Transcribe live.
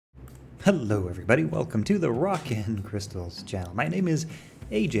Hello everybody, welcome to the Rock and Crystals channel. My name is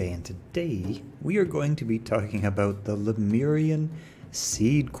AJ and today we are going to be talking about the Lemurian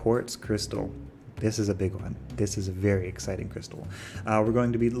Seed Quartz crystal. This is a big one. This is a very exciting crystal. We're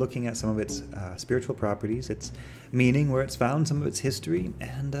going to be looking at some of its spiritual properties, its meaning, where it's found, some of its history,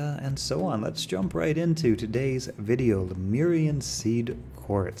 and so on. Let's jump right into today's video. Lemurian Seed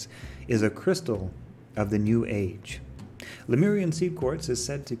Quartz is a crystal of the New Age. Lemurian Seed Quartz is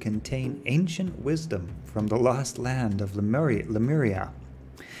said to contain ancient wisdom from the lost land of Lemuria.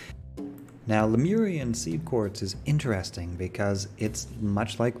 Now, Lemurian Seed Quartz is interesting because it's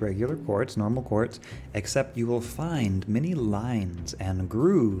much like regular quartz, normal quartz, except you will find many lines and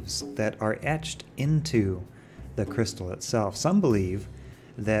grooves that are etched into the crystal itself. Some believe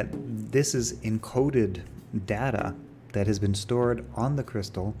that this is encoded data that has been stored on the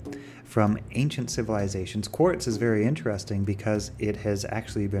crystal from ancient civilizations. Quartz is very interesting because it has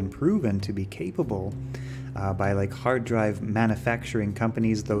actually been proven to be capable by like hard drive manufacturing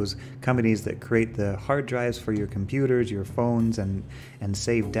companies, those companies that create the hard drives for your computers, your phones, and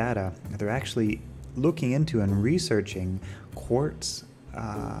save data. They're actually looking into and researching quartz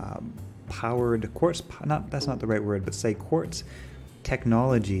powered, that's not the right word, but say quartz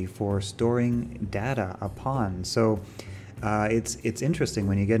technology for storing data upon. So it's interesting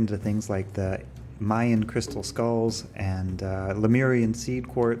when you get into things like the Mayan crystal skulls and Lemurian seed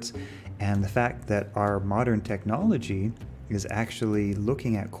quartz, and the fact that our modern technology is actually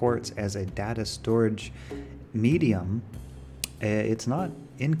looking at quartz as a data storage medium. It's not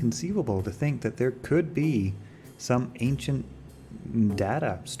inconceivable to think that there could be some ancient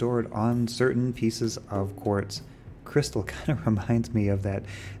data stored on certain pieces of quartz crystal. Kind of reminds me of that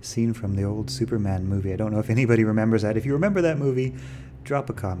scene from the old Superman movie. I don't know if anybody remembers that. If you remember that movie, drop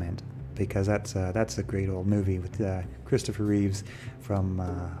a comment, because that's a great old movie with Christopher Reeves from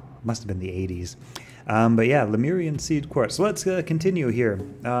must have been the 80s. But yeah, Lemurian Seed Quartz. So let's continue here.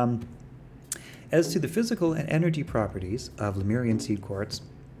 As to the physical and energy properties of Lemurian Seed Quartz,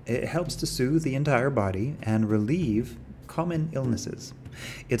 it helps to soothe the entire body and relieve common illnesses.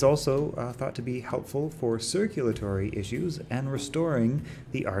 It's also thought to be helpful for circulatory issues and restoring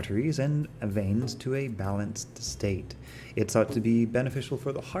the arteries and veins to a balanced state. It's thought to be beneficial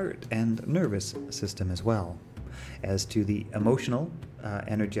for the heart and nervous system as well. As to the emotional,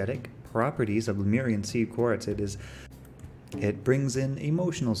 energetic properties of Lemurian Seed Quartz, it brings in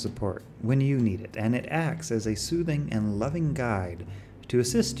emotional support when you need it, and it acts as a soothing and loving guide to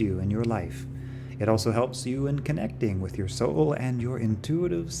assist you in your life. It also helps you in connecting with your soul and your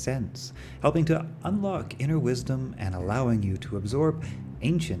intuitive sense, helping to unlock inner wisdom and allowing you to absorb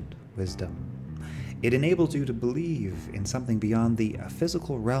ancient wisdom. It enables you to believe in something beyond the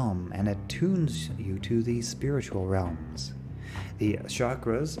physical realm and attunes you to the spiritual realms. The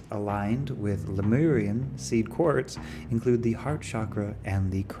chakras aligned with Lemurian Seed Quartz include the heart chakra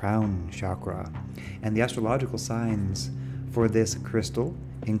and the crown chakra. And the astrological signs for this crystal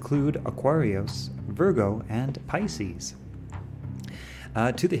include Aquarius, Virgo, and Pisces.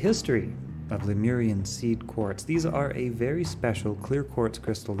 To the history of Lemurian Seed Quartz, these are a very special clear quartz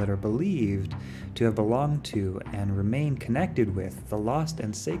crystal that are believed to have belonged to and remain connected with the lost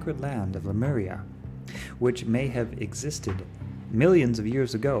and sacred land of Lemuria, which may have existed millions of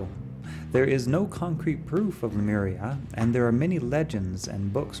years ago. There is no concrete proof of Lemuria, and there are many legends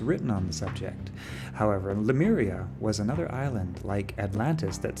and books written on the subject. However, Lemuria was another island like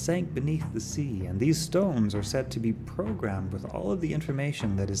Atlantis that sank beneath the sea, and these stones are said to be programmed with all of the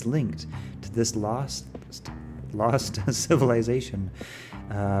information that is linked to this lost civilization.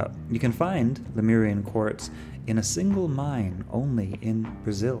 You can find Lemurian quartz in a single mine only in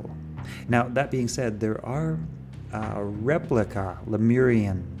Brazil. Now, that being said, there are replica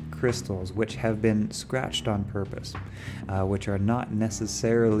Lemurian crystals which have been scratched on purpose, which are not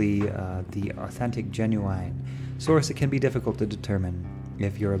necessarily the authentic, genuine source. It can be difficult to determine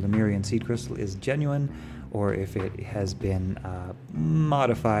if your Lemurian seed crystal is genuine or if it has been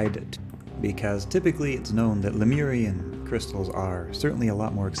modified, because typically it's known that Lemurian crystals are certainly a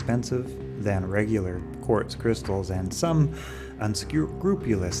lot more expensive than regular quartz crystals, and some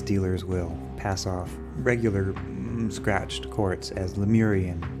unscrupulous dealers will pass off regular scratched quartz as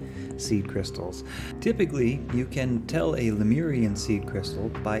Lemurian seed crystals. Typically, you can tell a Lemurian seed crystal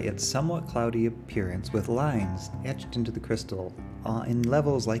by its somewhat cloudy appearance with lines etched into the crystal in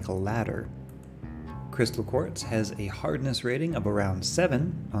levels like a ladder. Crystal quartz has a hardness rating of around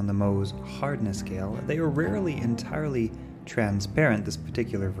 7 on the Mohs hardness scale. They are rarely entirely transparent, this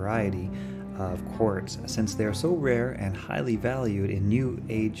particular variety of quartz, since they are so rare and highly valued in New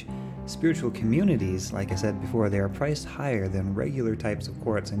Age spiritual communities, like I said before, they are priced higher than regular types of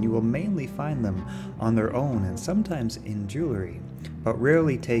quartz, and you will mainly find them on their own and sometimes in jewelry, but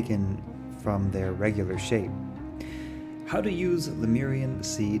rarely taken from their regular shape. How to use Lemurian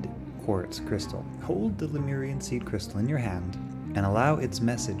Seed Quartz crystal. Hold the Lemurian Seed crystal in your hand and allow its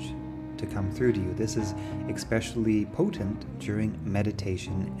message to come through to you. This is especially potent during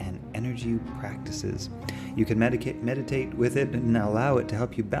meditation and energy practices. You can meditate with it and allow it to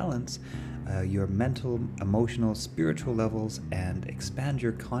help you balance your mental, emotional, spiritual levels and expand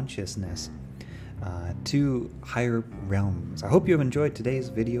your consciousness to higher realms. I hope you have enjoyed today's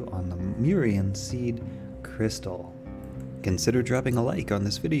video on the Lemurian Seed Crystal. Consider dropping a like on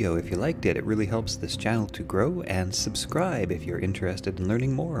this video if you liked it. It really helps this channel to grow, and subscribe if you're interested in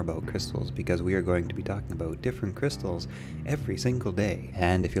learning more about crystals, because we are going to be talking about different crystals every single day.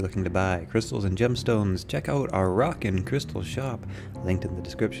 And if you're looking to buy crystals and gemstones, check out our Rockin' Crystal shop, linked in the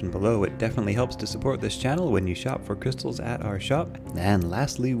description below. It definitely helps to support this channel when you shop for crystals at our shop. And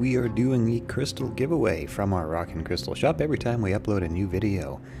lastly, we are doing a crystal giveaway from our Rockin' Crystal shop every time we upload a new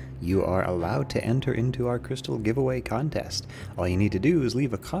video. You are allowed to enter into our crystal giveaway contest. All you need to do is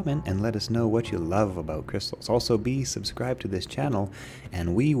leave a comment and let us know what you love about crystals. Also, be subscribed to this channel,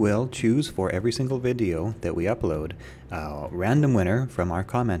 and we will choose for every single video that we upload a random winner from our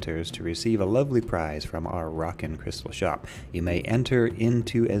commenters to receive a lovely prize from our Rockin' Crystal shop. You may enter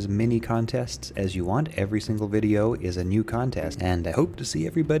into as many contests as you want. Every single video is a new contest, and I hope to see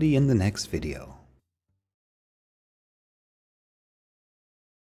everybody in the next video.